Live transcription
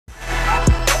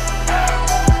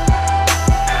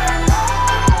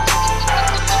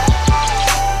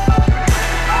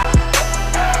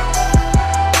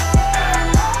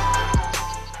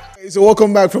So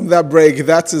welcome back from that break.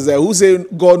 That is Who Say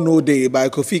God No Day by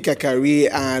KOFI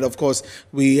KARIKARI, and of course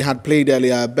we had played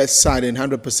earlier Best Side in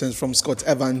 100% from Scott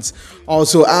Evans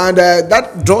also, and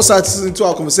that draws us into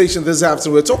our conversation this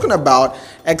afternoon. We're talking about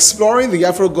exploring the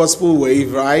Afro gospel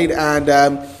wave, right? And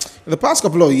in the past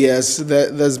couple of years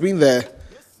there's been the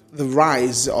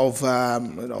rise of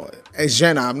a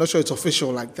genre. I'm not sure it's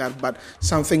official like that, but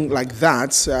something like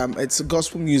that. It's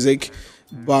gospel music,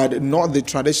 but not the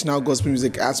traditional gospel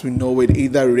music as we know it,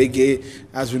 either reggae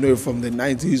as we know it from the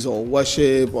 90s or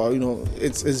worship, or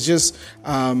it's just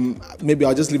maybe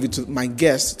I'll just leave it to my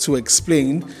guests to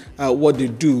explain what they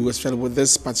do, especially with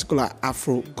this particular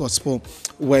Afro gospel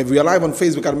wave. We are live on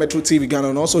Facebook at Metro TV Ghana,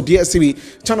 and also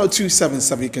DSTV channel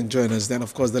 277. You can join us. Then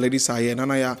of course the ladies are here,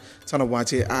 Nanaya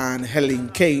Tanawati and Helen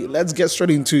K. Let's get straight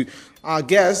into our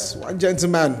guest, one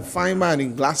gentleman, fine man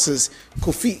in glasses,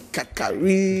 KOFI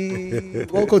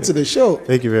KARIKARI. Welcome to the show.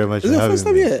 Thank you very much. Is it your first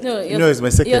time here? No, it's my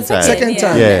second time. Second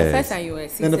time. Yeah. First time you were.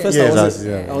 Then the first time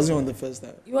I wasn't on the first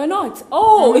time. You were not.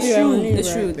 Oh, it's true. Right.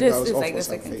 It's true. This is like the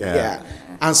second. Yeah.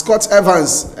 And Scott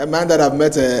Evans, a man that I've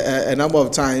met a number of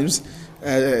times,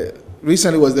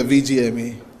 recently was the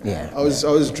VGMA. Yeah. I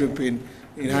was dripping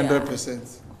in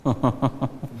 100%.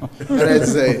 And I'd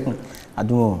say, I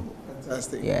don't know.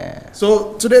 Fantastic. Yeah.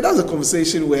 So today that's a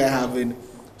conversation we're having.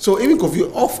 So even if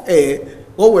you're off air,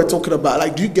 what we're talking about,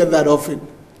 like, do you get that often?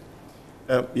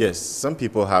 Yes, some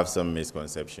people have some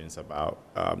misconceptions about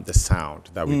the sound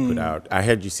that we put out. I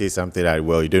heard you say something that,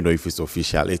 well, you don't know if it's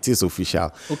official. It is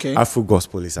official. Okay. Afro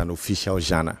gospel is an official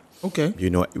genre. Okay.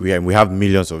 We have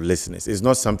millions of listeners. It's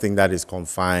not something that is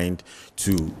confined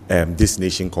to this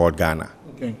nation called Ghana.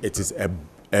 Okay. It is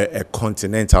a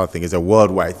continental thing. It's a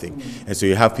worldwide thing. And so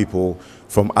you have people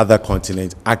from other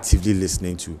continents actively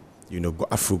listening to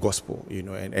Afro gospel,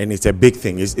 and it's a big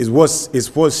thing. It's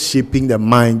what's shaping the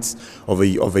minds of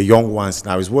a young ones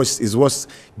now. It's what's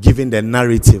giving the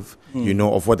narrative,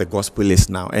 of what the gospel is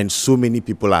now. And so many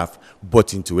people have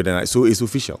bought into it, and so it's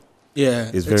official.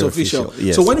 Yeah, it's very official.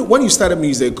 Yes. So when you started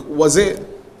music, was it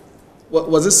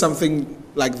something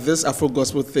like this Afro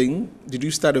gospel thing? Did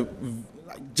you start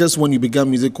just when you began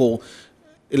music, or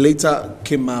it later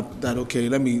came up that, okay,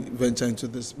 let me venture into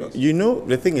this space?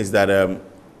 The thing is that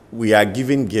we are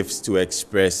given gifts to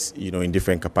express, in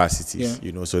different capacities.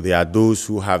 Yeah. So there are those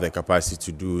who have the capacity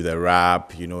to do the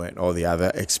rap, and all the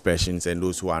other expressions, and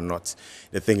those who are not.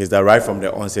 The thing is that right from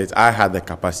the onset, I had the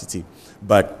capacity,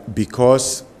 but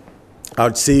because I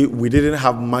would say we didn't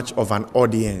have much of an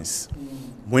audience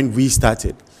when we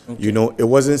started. Okay. It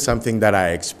wasn't something that I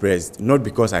expressed, not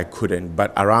because I couldn't,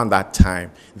 but around that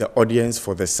time, the audience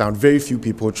for the sound, very few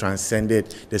people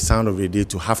transcended the sound of the day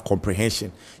to have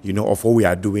comprehension, of what we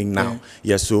are doing now.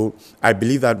 Yeah, so I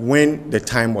believe that when the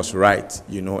time was right,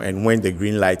 and when the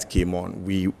green light came on,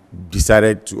 we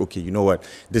decided to, okay, you know what,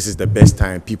 this is the best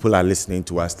time. People are listening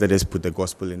to us. Let us put the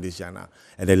gospel in this genre,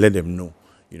 and then let them know,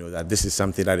 that this is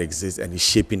something that exists and is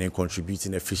shaping and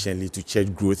contributing efficiently to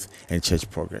church growth and church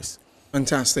progress.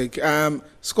 Fantastic.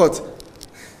 Scott,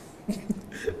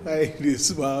 like this,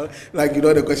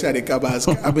 the question they come ask.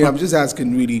 I mean, I'm just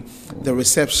asking really, the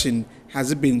reception,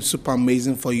 has it been super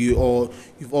amazing for you, or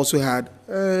you've also had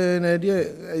an idea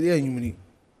in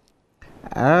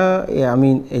yeah, I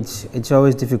mean, it's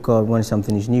always difficult when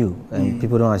something is new, and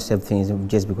people don't accept things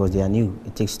just because they are new.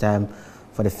 It takes time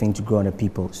for the thing to grow on the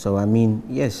people. So, I mean,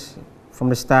 yes, from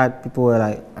the start, people were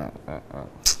like,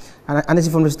 And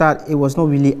honestly, from the start, it was not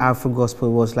really Afro gospel.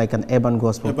 It was like an urban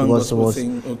gospel. It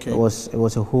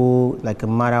was a whole, like a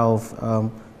matter of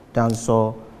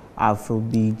dancehall, Afro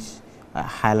beats,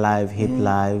 high life, hip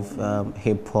life,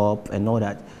 hip hop, and all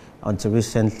that. Until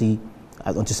recently,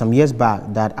 until some years back,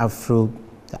 that the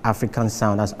African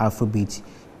sound, as Afro beats,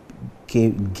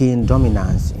 gained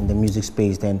dominance in the music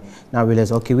space. Then now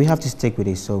realize, okay, we have to stick with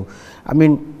it. So, I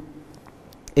mean,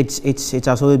 it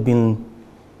has always been,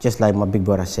 just like my big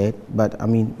brother said, but I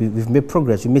mean, we've made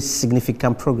progress. We made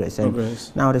significant progress, and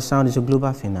now the sound is a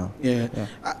global thing now. Yeah.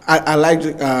 I liked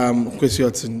Chris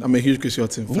Hilton. I'm a huge Chris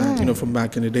Hilton fan, from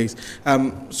back in the days.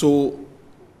 So,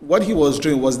 what he was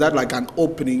doing, was that like an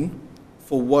opening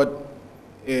for what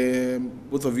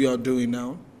both of you are doing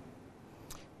now?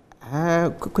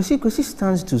 Kwesi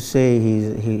stands to say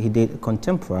he did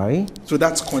contemporary. So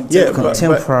that's contemporary. Yeah,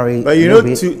 contemporary. But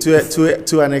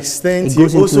to an extent, he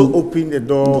also opened the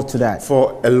door to that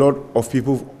for a lot of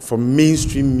people from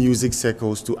mainstream music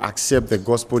circles to accept the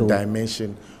gospel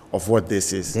dimension of what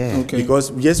this is. Yeah. Okay.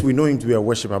 Because yes, we know him to be a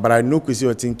worshiper, but I know Kwesi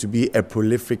Oting to be a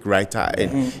prolific writer,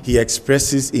 and he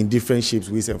expresses in different shapes,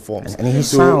 ways, and forms. And his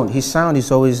sound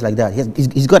is always like that.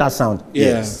 He's got that sound.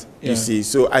 Yes, Yeah. you see.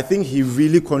 So I think he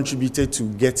really contributed to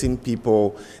getting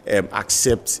people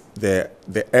accept the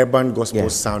urban gospel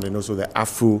sound and also the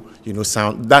Afro,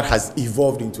 sound that has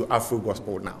evolved into Afro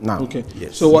gospel now. Okay.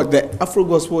 Yes. So what, the Afro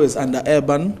gospel is under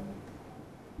urban?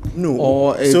 No.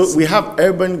 Or So we have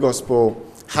urban gospel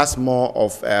has more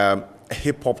of a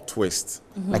hip hop twist,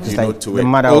 Like it's you know, like to the it.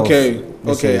 mother Okay, of,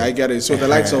 okay, I get it. So the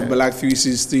likes of Black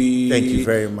 360. Thank you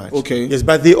very much. Okay. Yes,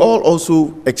 but they all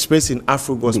also express in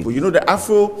Afro gospel. You know, the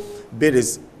Afro bit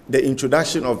is the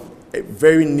introduction of a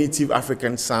very native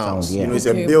African sounds. yeah. You know, it's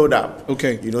a build up.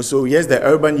 Okay. You know, so yes, the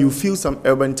urban, you feel some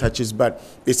urban touches, but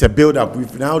it's a build up.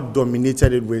 We've now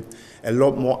dominated it with a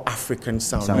lot more African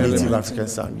sound, native African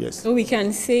sound, yes. So we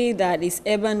can say that it's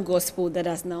urban gospel that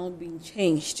has now been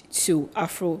changed to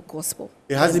Afro gospel.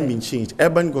 It hasn't been changed.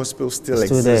 Urban gospel still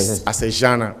Still exists there, as a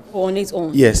genre. On its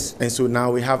own. Yes, and so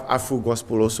now we have Afro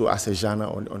gospel also as a genre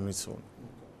on its own.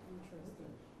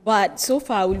 But so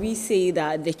far, would we say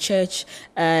that the church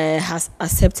has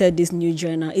accepted this new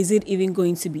genre? Is it even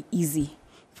going to be easy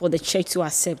for the church to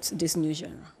accept this new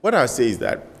genre? What I would say is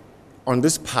that on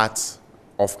this part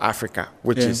of Africa,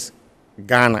 which is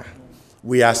Ghana,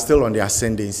 we are still on the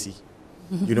ascendancy.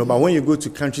 You know, but when you go to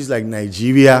countries like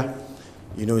Nigeria,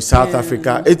 you know, South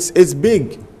Africa, it's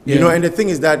big. You know, and the thing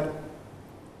is that,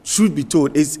 truth be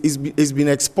told, it's been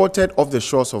exported off the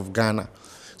shores of Ghana.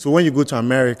 So when you go to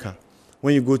America,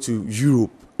 when you go to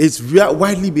Europe, it's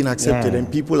widely been accepted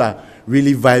and people are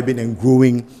really vibing and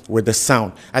growing with the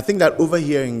sound. I think that over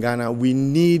here in Ghana, we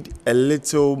need a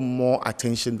little more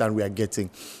attention than we are getting.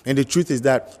 And the truth is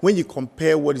that when you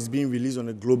compare what is being released on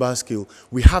a global scale,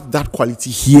 we have that quality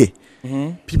here.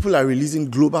 People are releasing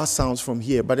global sounds from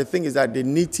here. But the thing is that the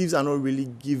natives are not really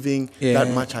giving that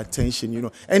much attention, you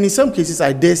know. And in some cases,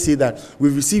 I dare say that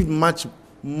we've received much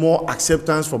more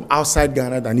acceptance from outside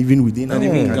Ghana than even within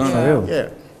any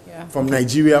country. From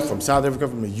Nigeria, from South Africa,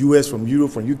 from the US, from Europe,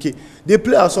 from UK. They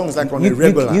play our songs like on a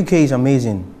regular. UK is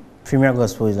amazing. Premier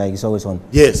Gospel is like, it's always on.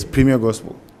 Yes, Premier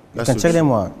Gospel. You can check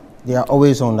them out. They are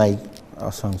always on like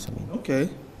our songs. I mean. Okay.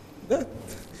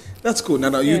 That's cool.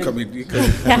 Now you come in. You come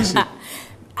in.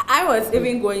 I was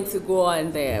even going to go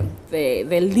on the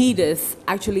leaders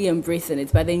actually embracing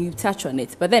it, but then you touch on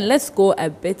it. But then let's go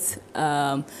a bit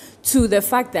to the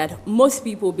fact that most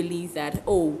people believe that,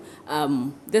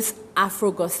 this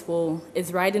Afro gospel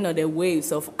is riding on the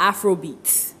waves of Afro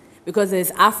beats, because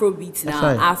there's Afro beats now,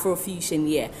 right. Afro fusion,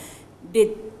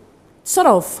 They sort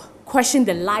of question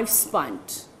the lifespan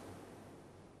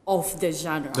of the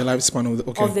genre. The lifespan of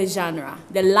the, Of the genre.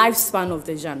 The lifespan of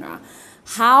the genre.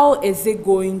 How is it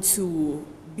going to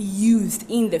be used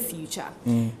in the future?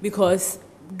 Because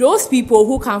those people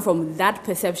who come from that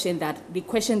perception that they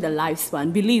question the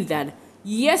lifespan believe that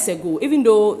years ago, even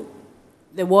though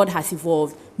the world has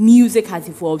evolved, music has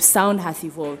evolved, sound has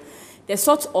evolved, the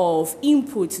sort of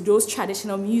input those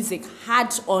traditional music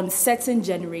had on certain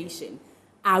generation,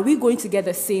 are we going to get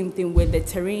the same thing with the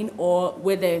terrain or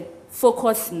with the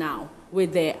focus now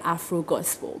with the Afro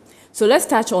gospel? So let's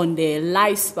touch on the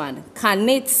lifespan. Can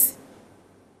it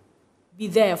be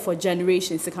there for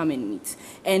generations to come and meet?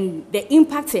 And the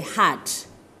impact it had,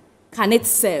 can it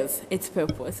serve its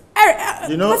purpose?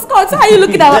 You know, Scott, how are you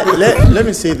looking at let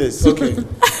me say this. Okay.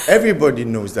 Everybody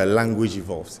knows that language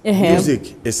evolves.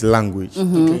 Music is language.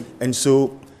 Okay. And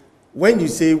so when you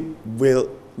say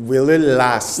will it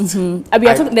last? We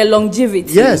are talking the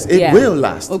longevity. Yes, it will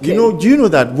last. Okay. You know, do you know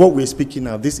that what we're speaking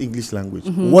now, this English language,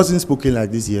 wasn't spoken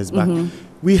like this years back?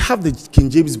 We have the King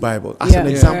James Bible as an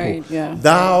example. Right,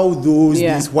 Thou, those,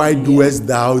 these, why doest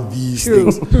thou these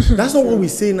things? That's not what we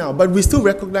say now, but we still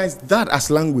recognize that as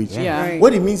language.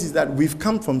 What it means is that we've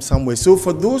come from somewhere. So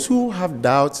for those who have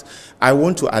doubts, I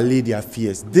want to allay their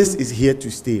fears. This is here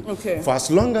to stay. For as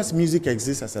long as music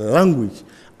exists as a language,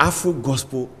 Afro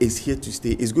gospel is here to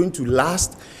stay. It's going to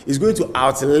last. It's going to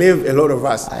outlive a lot of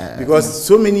us. Because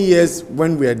so many years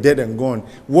when we are dead and gone,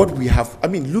 what we have, I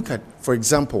mean, look at, for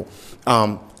example,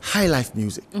 high life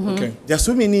music. There are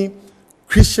so many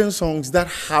Christian songs that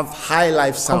have high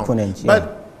life sound. Components,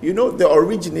 but, you know, the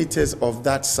originators of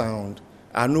that sound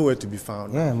are nowhere to be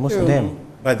found. Yeah, most of them.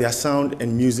 But their sound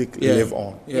and music live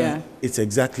on. It's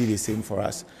exactly the same for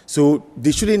us. So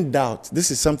they shouldn't doubt.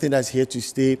 This is something that's here to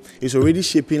stay. It's already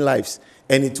shaping lives.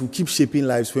 And it will keep shaping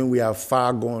lives when we are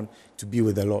far gone to be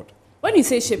with the Lord. When you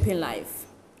say shaping life,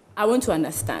 I want to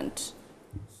understand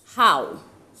how.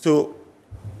 So,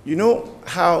 you know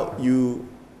how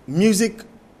music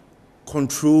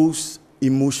controls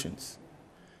emotions.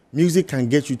 Music can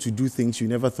get you to do things you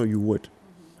never thought you would.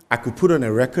 I could put on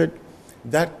a record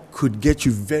that could get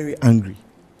you very angry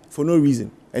for no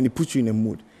reason, and it puts you in a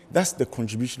mood. That's the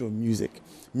contribution of music.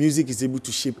 Music is able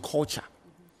to shape culture.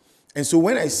 And so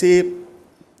when I say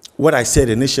what I said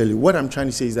initially, what I'm trying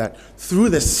to say is that through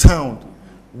the sound,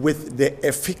 with the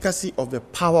efficacy of the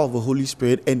power of the Holy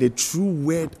Spirit and the true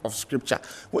word of Scripture.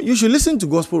 Well, you should listen to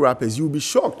gospel rappers, you'll be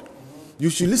shocked. You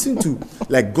should listen to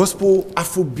like gospel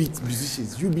Afrobeat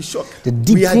musicians, you'll be shocked. The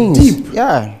deep we are things. deep.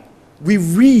 Yeah. We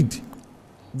read.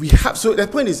 We have, so the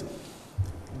point is,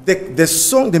 the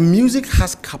song, the music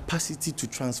has capacity to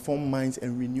transform minds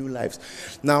and renew lives.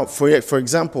 Now, for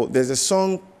example, there's a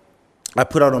song I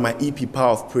put out on my EP,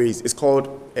 Power of Praise. It's called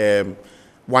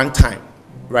One Time,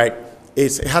 right?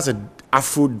 It has an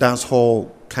Afro dance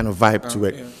hall kind of vibe to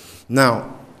it. Yeah.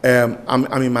 Now,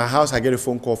 I'm in my house, I get a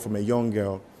phone call from a young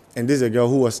girl, and this is a girl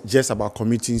who was just about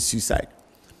committing suicide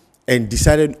and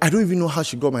decided, I don't even know how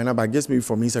she got my number, I guess maybe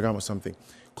from Instagram or something.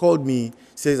 Called me,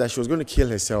 says that she was going to kill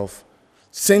herself,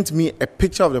 sent me a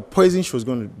picture of the poison she was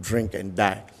going to drink and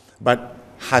die, but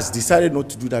has decided not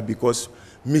to do that because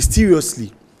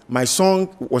mysteriously, my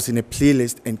song was in a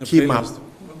playlist and came up.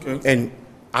 Okay. And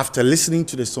after listening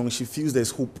to the song, she feels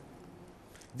there's hope.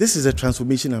 This is a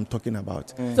transformation I'm talking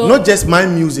about. So, not just my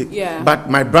music, but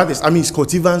my brothers. I mean,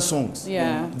 Scott Evans songs.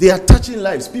 Yeah. They are touching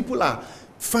lives. People are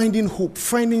finding hope,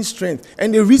 finding strength.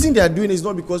 And the reason they are doing it is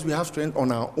not because we have strength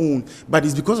on our own, but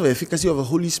it's because of the efficacy of the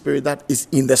Holy Spirit that is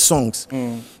in the songs.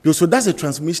 So that's the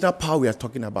transformational power we are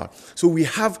talking about. So we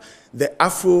have the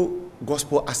Afro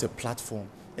gospel as a platform.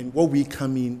 And what we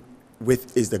come in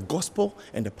with is the gospel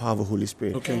and the power of the Holy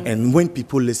Spirit. Okay. And when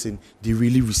people listen, they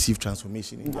really receive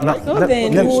transformation. So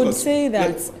then you would say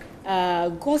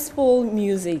that gospel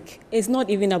music is not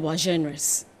even about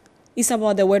genres. It's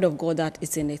about the word of God that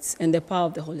is in it and the power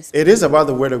of the Holy Spirit. It is about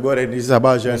the word of God and it is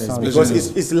about genres because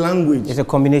it's language. It's a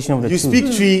combination of the two. You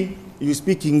speak Tree, you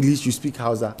speak English, you speak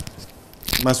Hausa.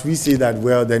 Must we say that,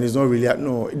 well, then it's not really,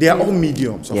 no, they are all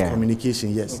mediums of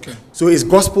communication, yes. Okay. So it's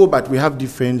gospel, but we have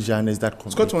different genres that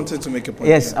come. Scott wanted to make a point.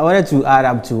 Yes, I wanted to add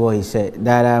up to what he said,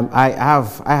 that I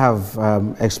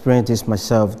have experienced this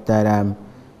myself, that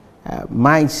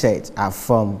mindsets are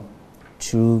formed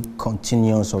through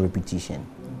continuous or repetition.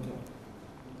 Okay.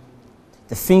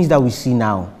 The things that we see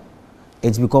now,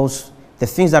 it's because the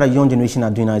things that our young generation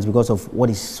are doing now is because of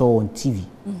what is saw on TV.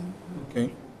 Okay.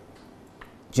 Do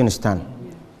you understand?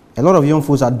 A lot of young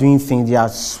folks are doing things, they are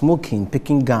smoking,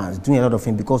 picking guns, doing a lot of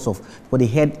things because of what they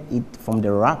heard it from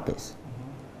the rappers.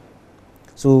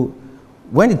 So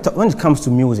when it comes to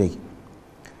music,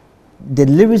 the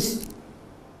lyrics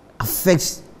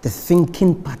affects the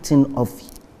thinking pattern of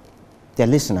the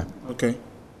listener. Okay.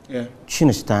 Yeah. Do you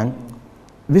understand?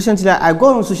 Recently, I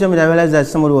got on social media, I realized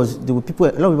that a lot of people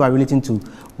are relating to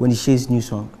Wendy Shea's new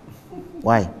song.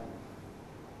 Why?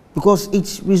 Because it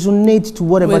resonates to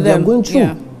whatever they are going through.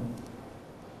 Yeah.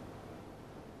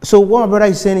 So what my brother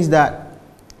is saying is that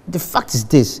the fact is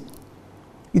this: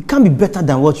 you can't be better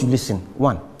than what you listen.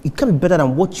 1, you can't be better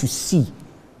than what you see.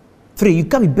 3, you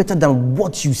can't be better than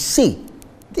what you say.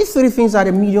 These 3 things are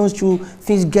the mediums through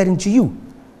things getting to you.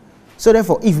 So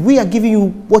therefore, if we are giving you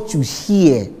what you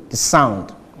hear, the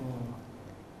sound,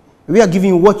 we are giving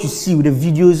you what you see with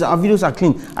the videos. Our videos are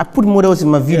clean. I put models in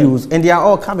my videos, and they are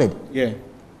all covered. Yeah.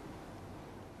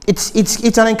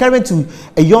 It's an encouragement to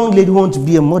a young lady who wants to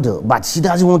be a model, but she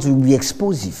doesn't want to be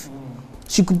explosive.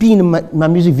 She could be in my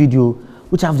music video,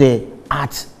 which have the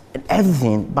art and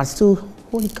everything, but still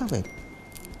wholly covered.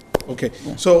 Okay,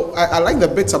 so I like the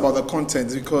bits about the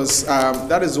content because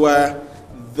that is where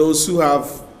those who have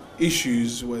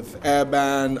issues with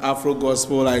urban, Afro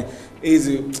gospel, like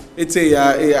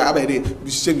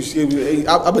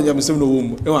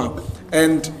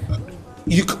and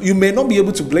you may not be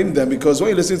able to blame them because when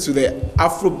you listen to the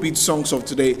Afrobeat songs of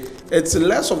today, it's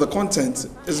less of the content,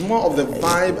 it's more of the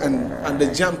vibe and the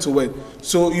jam to it.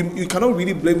 So you cannot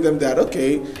really blame them that,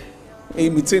 okay,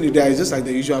 it's just like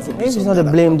the usual Afrobeat. If it's not a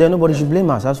blame, then nobody should blame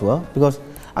us as well. Because,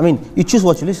 I mean, you choose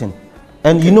what you listen.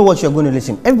 And you know what you're going to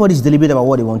listen. Everybody's deliberate about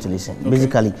what they want to listen. Okay.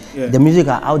 Basically, the music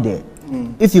are out there.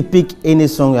 If you pick any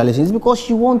song you're listening, it's because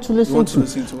you want to listen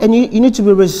to. And you need to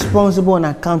be responsible and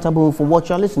accountable for what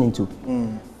you're listening to.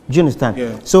 Do you understand?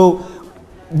 Yeah. So,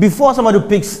 before somebody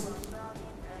picks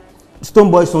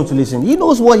Stonebwoy's song to listen, he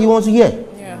knows what he wants to hear.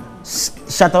 Yeah.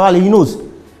 Shatawale, he knows.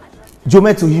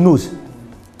 Jometo, he knows.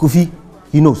 KOFI,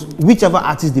 he knows. Whichever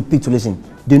artist they pick to listen,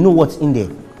 they know what's in there.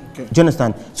 Okay. Do you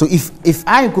understand? So if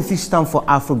I and KOFI stand for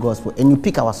Afro gospel and you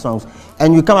pick our songs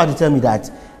and you come out to tell me that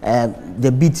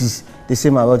the beat is the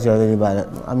same as what you're doing, but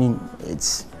I mean,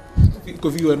 it's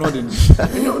Kofi, you were nodding.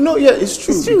 No, yeah, it's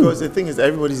true, because the thing is,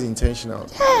 everybody's intentional.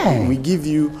 Yeah. We give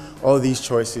you all these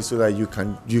choices so that you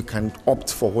can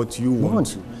opt for what you want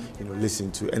to,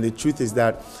 listen to. And the truth is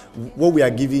that what we are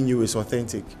giving you is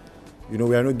authentic. We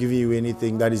are not giving you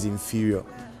anything that is inferior.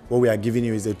 What we are giving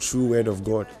you is the true word of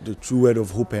God, the true word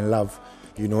of hope and love.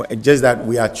 And just that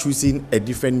we are choosing a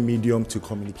different medium to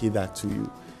communicate that to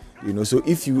you. So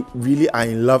if you really are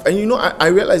in love, and I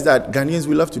realize that Ghanaians,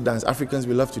 we love to dance, Africans,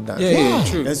 we love to dance. Yeah,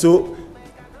 true. And so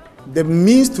the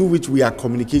means through which we are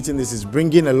communicating this is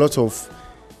bringing a lot of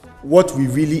what we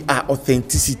really are,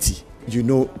 authenticity,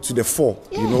 to the fore,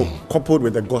 coupled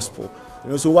with the gospel.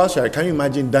 So can you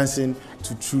imagine dancing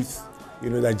to truth,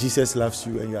 that Jesus loves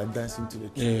you, and you are dancing to the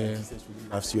truth that Jesus really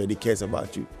loves you and he cares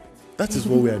about you. That is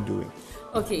what we are doing.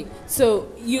 Okay, so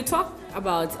you talk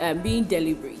about being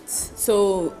deliberate.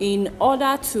 So in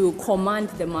order to command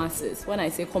the masses, when I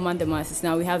say command the masses,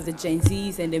 now we have the Gen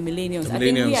Zs and the millennials. I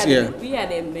think we are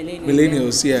the millennials.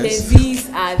 Millennials, yes. Gen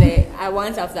Zs are the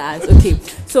ones after us. Okay,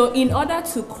 so in order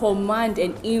to command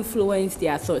and influence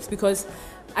their thoughts, because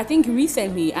I think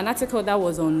recently an article that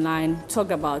was online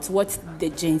talked about what the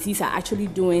Gen Zs are actually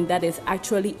doing that is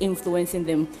actually influencing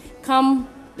them. Come,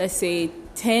 let's say,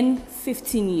 10,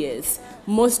 15 years,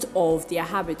 most of their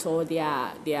habits or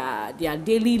their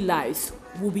daily lives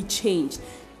will be changed.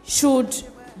 Should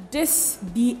this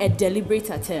be a deliberate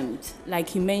attempt,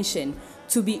 like you mentioned,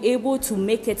 to be able to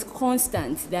make it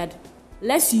constant that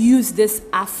let's use this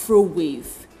Afro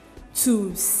wave to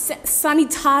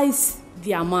sanitize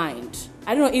their mind?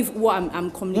 I don't know if what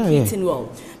I'm communicating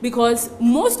well, because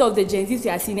most of the Gen Zs we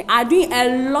are seeing are doing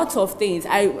a lot of things.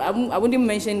 I wouldn't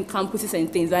mention campuses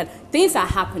and things, but things are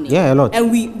happening. Yeah, a lot. And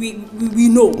we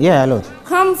know. Yeah, a lot.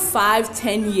 Come 5,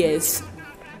 10 years,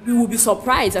 we will be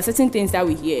surprised at certain things that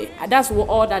we hear. And that's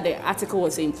all that the article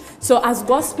was saying. So as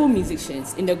gospel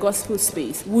musicians in the gospel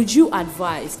space, would you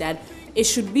advise that it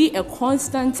should be a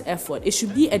constant effort, it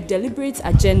should be a deliberate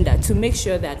agenda to make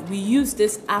sure that we use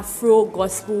this Afro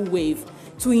gospel wave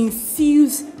to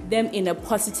infuse them in a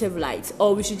positive light,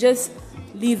 or we should just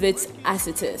leave it as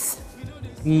it is?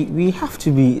 We have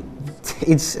to be.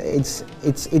 It's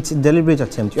a deliberate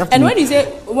attempt. You have to and when you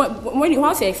say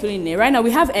once you explain it, right now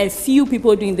we have a few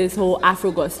people doing this whole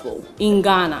Afro gospel in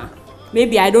Ghana.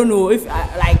 Maybe I don't know if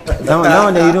now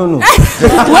you don't know. I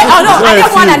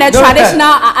didn't want the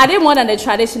traditional. I didn't want the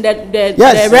tradition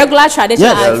the regular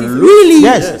traditional artists. Really?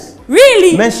 Yes.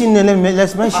 Really? Let's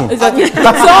mention. It's okay.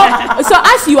 So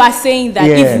as you are saying that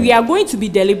if we are going to be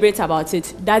deliberate about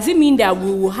it, does it mean that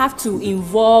we will have to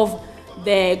involve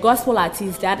the gospel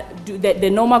artists that do the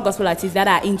normal gospel artists that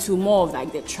are into more of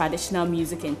like the traditional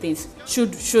music and things?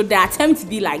 Should the attempt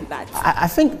be like that? I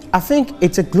think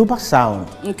it's a global sound.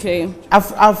 Okay.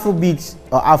 Afrobeats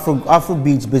or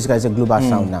Afrobeats basically is a global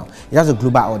sound now. It has a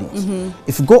global audience.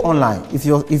 If you go online, if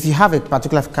you have a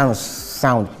particular kind of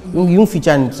sound, you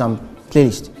feature in some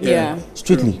playlist. Yeah.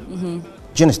 Strictly. Do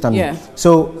you understand me?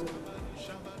 So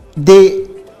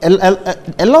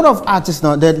a lot of artists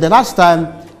now. The last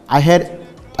time I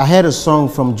heard a song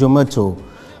from Jomoto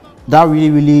that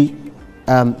really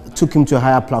took him to a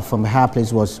higher platform, a higher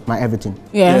place, was My Everything.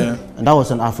 Yeah. And that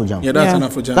was an Afro jam. Yeah, that's an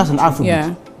Afro jam. That's an Afro beat.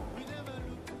 Yeah.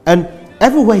 And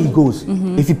everywhere he goes,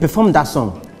 if he performs that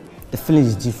song, the feeling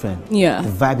is different. Yeah. The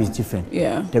vibe is different.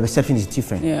 Yeah. The reception is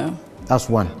different. Yeah. That's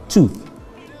one. Two,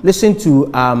 listen to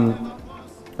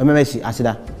remember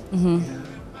Asida.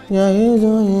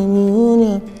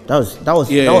 That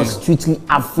was strictly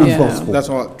Afro gospel. That's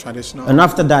all traditional. And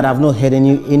after that, I've not heard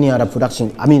any other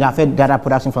production. I mean, I've heard that other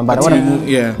production from, but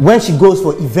when she goes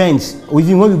for events, or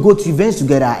even when we go to events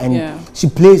together and she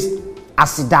plays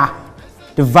Asida,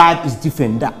 the vibe is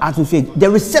different. The atmosphere, the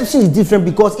reception is different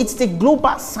because it's the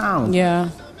global sound. Yeah.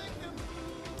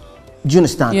 Do you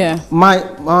understand? Yeah.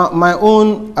 My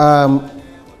own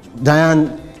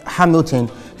Diane Hamilton.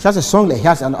 She has a song like, he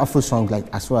has an Afro song like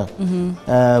as well.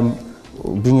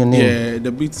 Bring your name. Yeah,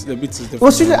 the beats is different. It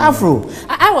was really Afro.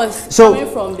 I was coming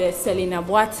from the Selena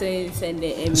Boateng and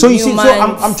the So you see, so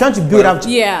I'm trying to build up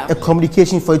a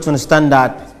communication for you to understand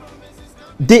that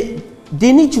they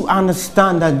need to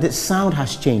understand that the sound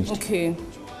has changed. Okay.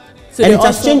 So and it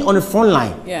has changed on the front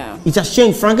line. Yeah. It has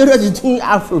changed. Frank Edwards is doing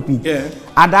Afrobeat. Yeah.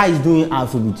 Ada is doing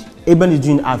Afrobeat. Eben is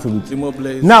doing Afrobeat.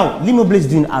 Limo Blaze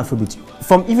is doing Afrobeat.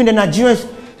 From even the Nigerians,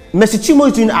 Messi Chimo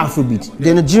is doing Afrobeat. The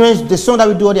Nigerians, the song that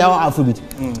we do, they are Afrobeat.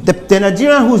 The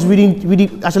Nigerian who's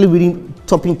reading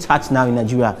topping charts now in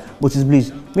Nigeria, Moses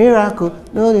Bliss, Miracle,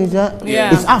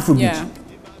 it's Afrobeat. Yeah.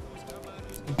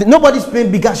 Nobody's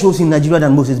playing bigger shows in Nigeria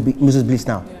than Moses Bliss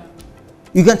now. Yeah.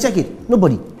 You can check it.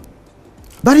 Nobody.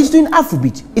 But he's doing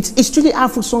Afrobeat. It's truly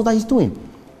Afro song that he's doing.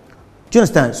 Do you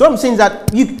understand? So I'm saying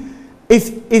that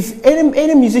if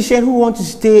any musician who wants to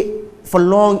stay for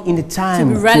long in the time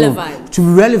to be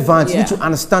relevant, you need to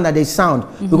understand that they sound,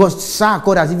 because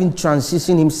Sarkodie has even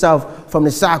transitioned himself from the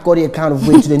Sarkodie kind of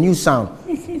way to the new sound.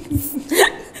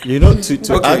 You know,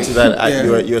 to add to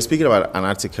that, you were speaking about an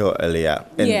article earlier,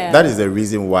 and that is the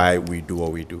reason why we do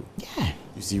what we do. Yeah.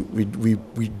 You see, we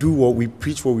do what we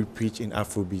preach in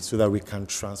Afrobeat, so that we can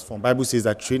transform. Bible says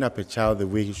that train up a child the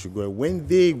way he should go. When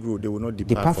they grow, they will not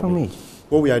depart from it.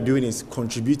 What we are doing is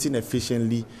contributing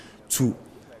efficiently to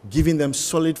giving them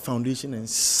solid foundation and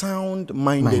sound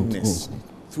mindedness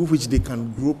through which they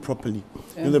can grow properly.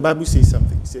 You know, the Bible says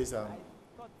something.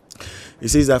 It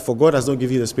says that for God has not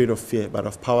given you the spirit of fear, but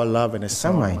of power, love, and a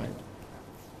sound mind.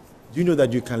 Do you know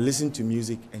that you can listen to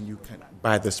music and you can,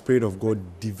 by the Spirit of God,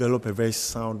 develop a very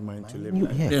sound mind to live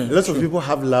life? A lot of people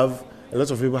have love, a lot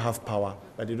of people have power,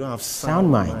 but they don't have sound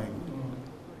mind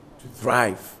to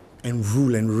thrive and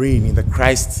rule and reign in the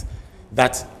Christ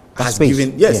that has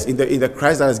given, in the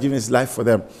Christ that has given his life for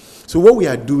them. So what we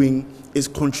are doing is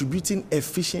contributing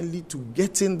efficiently to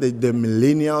getting the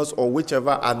millennials or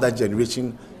whichever other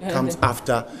generation comes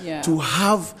after to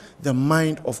have the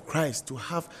mind of Christ, to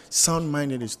have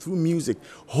sound-mindedness through music,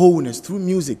 wholeness through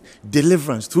music,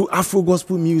 deliverance through Afro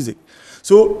gospel music.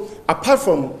 So apart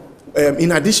from,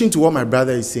 in addition to what my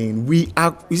brother is saying, we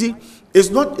are, you see, it's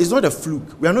not a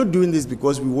fluke. We are not doing this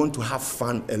because we want to have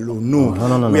fun alone.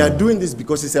 No. We are doing this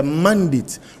because it's a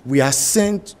mandate. We are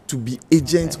sent to be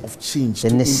agents of change. The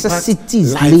necessity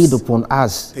is laid upon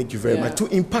us. Thank you very much. To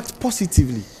impact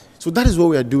positively. So that is what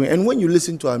we are doing. And when you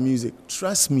listen to our music,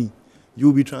 trust me, you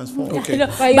will be transformed. Okay. But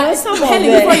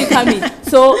before you come in,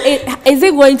 so is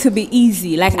it going to be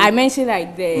easy? Like I mentioned,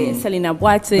 like the Selena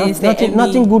Boateng,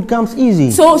 nothing good comes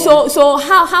easy. So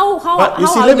how? But you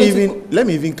see, let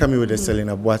me even come in with the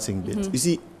Selena Boateng bit. You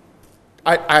see,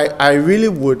 I really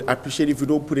would appreciate if you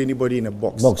don't put anybody in a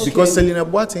box. Because Selena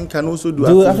Boateng can also do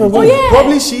Afrobeat.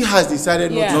 Probably she has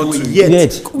decided not to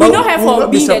yet. We know her for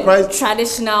being a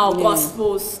traditional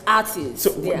gospel artist. So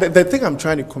the thing I'm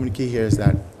trying to communicate here is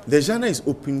that the genre is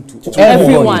open to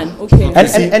everyone.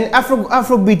 And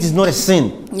Afrobeat is not a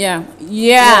sin.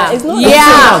 It's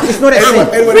not a sin.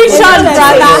 Preach on,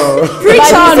 brother.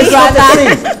 Preach on,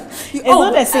 brother. It's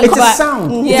not a sin. It's a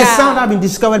sound. It's a sound that has been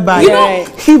discovered by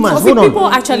humans. People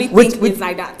actually think it's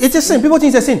like that. It's a sin. People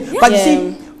think it's a sin. But you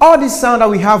see, all this sound that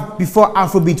we have before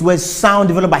Afrobeat was sound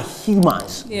developed by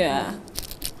humans.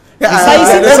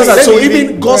 So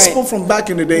even gospel from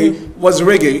back in the day was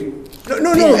reggae.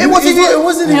 No, it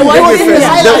wasn't even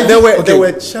there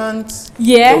were chants,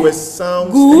 there were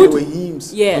sounds, there were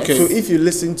hymns. So if you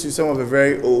listen to some of the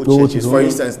very old churches, for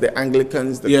instance, the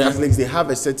Anglicans, the Catholics, they have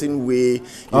a certain way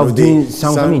of doing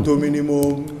sound.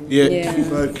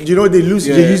 You know, they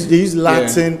use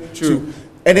Latin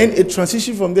and then it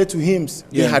transitioned from there to hymns.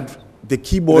 They had the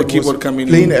keyboard coming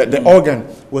playing the organ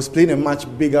was playing a much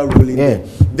bigger role in there.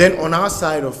 Then on our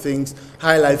side of things,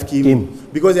 High Life came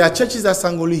because there are churches that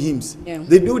sang only hymns.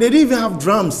 They didn't even have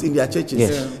drums in their churches.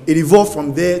 It evolved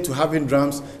from there to having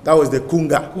drums. That was the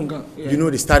kunga. You know,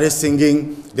 they started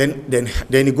singing. Then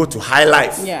it got to High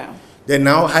Life. Then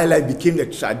now High Life became the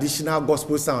traditional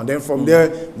gospel sound. Then from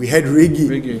there we had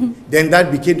reggae. Then that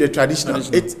became the traditional.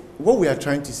 What we are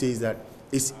trying to say is that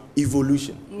it's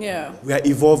evolution. We are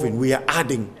evolving. We are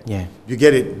adding. You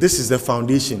get it? This is the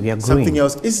foundation. We are growing. Something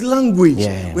else is language.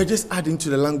 We're just adding to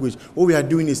the language. What we are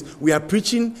doing is we are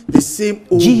preaching the same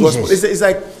old gospel. It's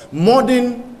like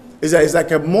modern. It's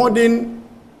like a modern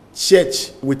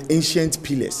church with ancient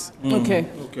pillars.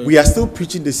 We are still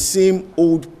preaching the same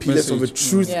old pillars of the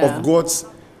truth of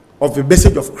of the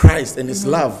message of Christ and His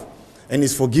love, and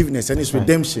His forgiveness, and His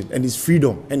redemption, and His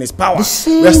freedom, and His power.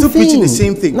 We are still preaching the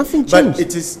same thing. Nothing changed. But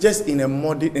it is just in a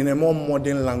more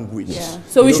modern language.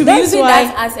 So we should be using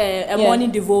that as a morning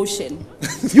devotion.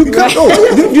 You can't.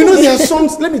 You know there are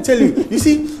songs. Let me tell you. You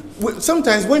see,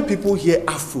 sometimes when people hear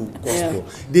Afro gospel,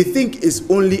 they think it's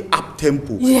only up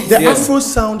tempo. The Afro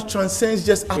sound transcends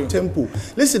just up tempo.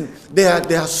 Listen, there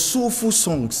are soulful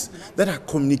songs that are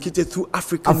communicated through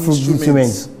African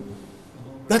instruments.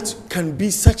 That can be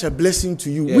such a blessing to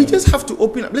you. We just have to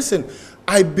open up. Listen,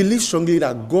 I believe strongly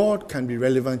that God can be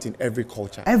relevant in every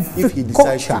culture if He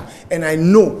decides to. And I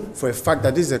know for a fact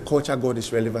that this is a culture God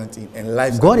is relevant in, and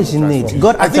life. God is in it.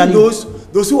 I think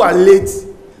those who are late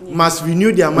must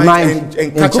renew their mind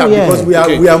and catch up because we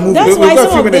are moving. That's why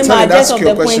some of them are just of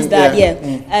the question. points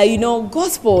that you know,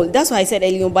 gospel. That's why I said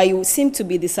earlier, but you seem to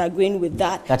be disagreeing with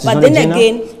that. But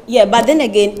then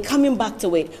again, coming back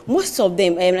to it, most of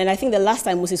them, and I think the last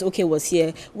time Moses was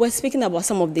here, we're speaking about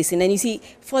some of this, and then you see,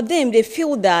 for them, they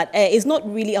feel that it's not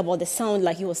really about the sound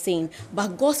like he was saying,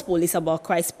 but gospel is about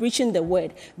Christ preaching the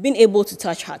word, being able to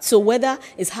touch hearts. So whether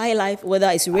it's high life, whether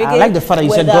it's reggae, I like the fact that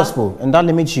you said gospel, and that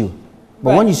limits you.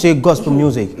 But when you say gospel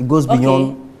music, it goes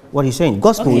beyond what he's saying.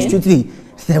 Gospel is strictly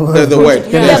the word.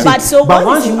 But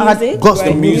once you add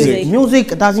gospel music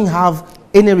doesn't have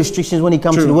any restrictions when it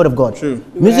comes to the word of God.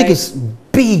 Music is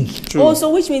big. Also,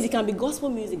 which means it can be gospel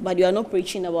music, but you are not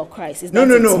preaching about Christ. No.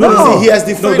 He has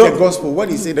defined the gospel. What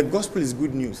he said, the gospel is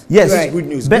good news. Yes, it's good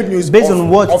news. Good news based on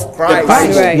what of Christ.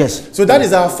 Yes. So that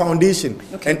is our foundation,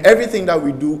 and everything that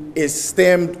we do is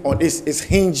stemmed on is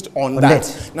hinged on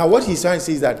that. Now, what he's trying to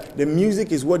say is that the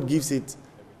music is what gives it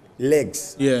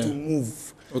legs to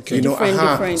move. You know,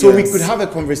 so we could have a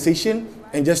conversation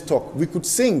and just talk. We could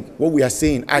sing what we are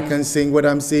saying. I can sing what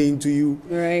I'm saying to you.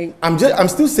 Right. I'm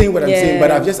still saying what I'm saying,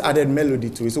 but I've just added melody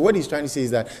to it. So what he's trying to say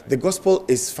is that the gospel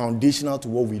is foundational to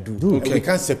what we do. And we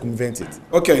can't circumvent it.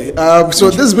 Okay. So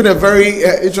this has been a very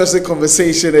interesting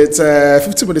conversation. It's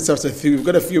 15 minutes after 3. We've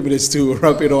got a few minutes to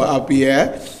wrap it all up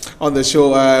here on the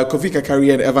show. KOFI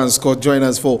KARIKARI and Evans Scott join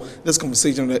us for this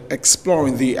conversation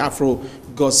exploring the Afro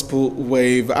gospel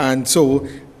wave. And so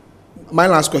my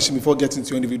last question before getting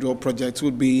to individual projects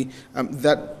would be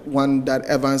that one that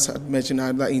Evans had mentioned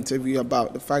in that interview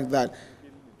about the fact that,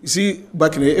 you see,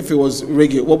 back in the, if it was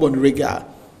reggae, what about reggae?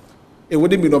 It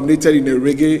wouldn't be nominated in the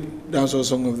reggae dancehall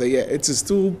song of the year. It is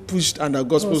still pushed under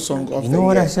gospel song of the year. You know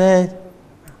what I said?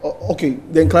 Okay,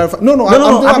 then clarify.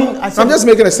 I'm just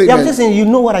making a statement. Yeah, I'm just saying, you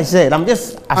know what I said. I'm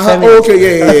just affirming.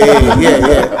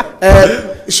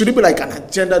 Yeah. Should it be like an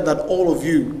agenda that all of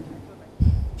you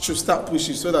should start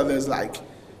pushing so that there's like,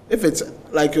 if it's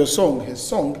like your song, his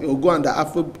song, it will go under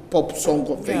Afro pop song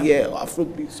of the year or Afro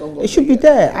beat song of the year. It should be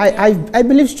there. I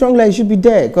believe strongly it should be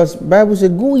there because Bible says,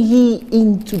 go ye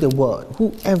into the world,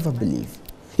 whoever believe.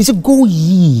 He said, go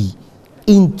ye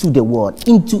into the world,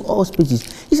 into all spaces.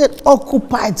 He said,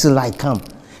 occupy till I come.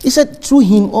 He said, through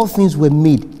him all things were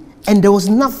made, and there was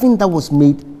nothing that was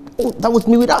made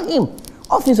without him.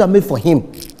 All things are made for him,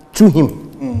 through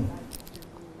him.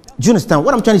 Do you understand?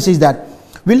 What I'm trying to say is that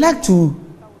we like to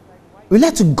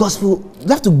box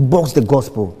the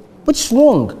gospel, which is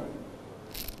wrong.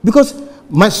 Because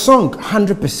my song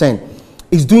 100%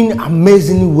 is doing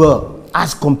amazingly well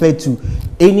as compared to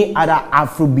any other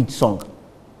Afrobeat song.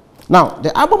 Now,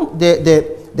 the album,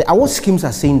 the award schemes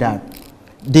are saying that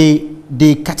they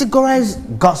categorize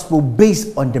gospel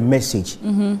based on the message.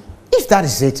 If that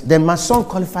is it, then my song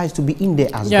qualifies to be in there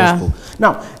as gospel.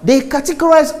 Now, they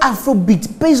categorize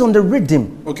Afrobeat based on the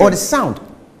rhythm or the sound.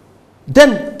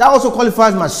 Then that also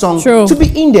qualifies my song to be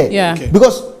in there.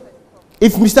 Because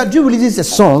if Mr. Drew releases a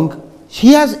song,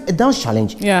 he has a dance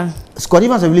challenge. Scott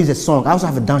Evans has released a song. I also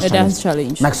have a dance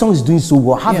challenge. My song is doing so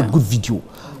well. I have a good video.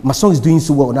 My song is doing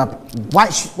so well.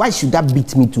 Why should that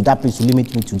beat me to that place to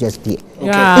limit me to just there?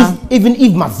 Even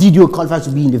if my video qualifies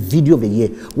to be in the video of the year,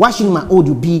 why shouldn't my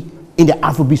audio be in the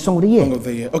Afrobeat song of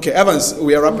the year? Okay, Evans,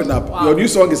 we are wrapping up. Your new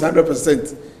song is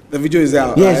 100%. The video is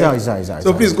out. Yes, right?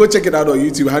 So please go check it out on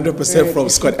YouTube. 100% from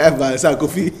Scott Evans.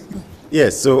 KOFI.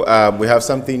 Yes, so we have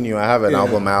something new. I have an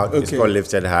album out. It's called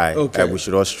Lifted High. We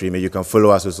should all stream it. You can follow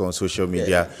us also on social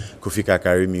media, KOFI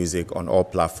KARIKARI Music on all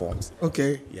platforms.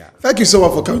 Thank you so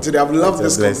much for coming today. I've loved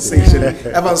this conversation.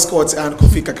 Evans Scott and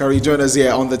KOFI KARIKARI join us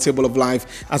here on the Table of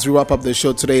Life as we wrap up the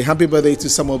show today. Happy birthday to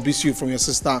Samuel Bisu from your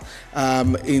sister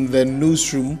in the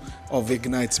newsroom of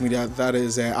Ignite Media. That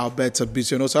is Alberta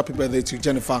Bisu. And also happy birthday to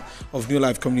Jennifer of New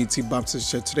Life Community Baptist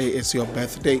Church. Today is your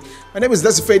birthday. My name is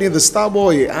Leslie Fading, the Star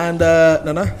Boy, and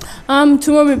Nana?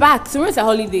 Tomorrow we'll be back. Tomorrow is a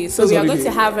holiday, so we are going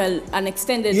to have an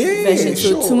extended version.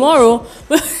 So tomorrow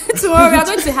we are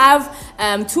going to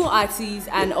have 2 artists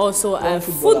and also a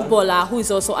footballer who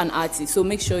is also an artist. So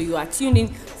make sure you are tuned in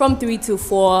from 3 to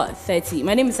 4:30.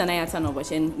 My name is Anaya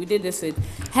Tanobosh, and we did this with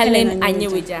Helen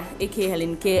Anyeweja, aka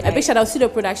Helen K. A big shout out to the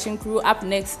production crew. Up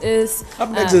next is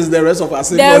the rest of us.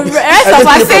 The rest of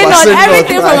us,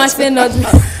 everything from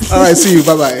us. All right, see you.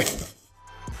 Bye bye.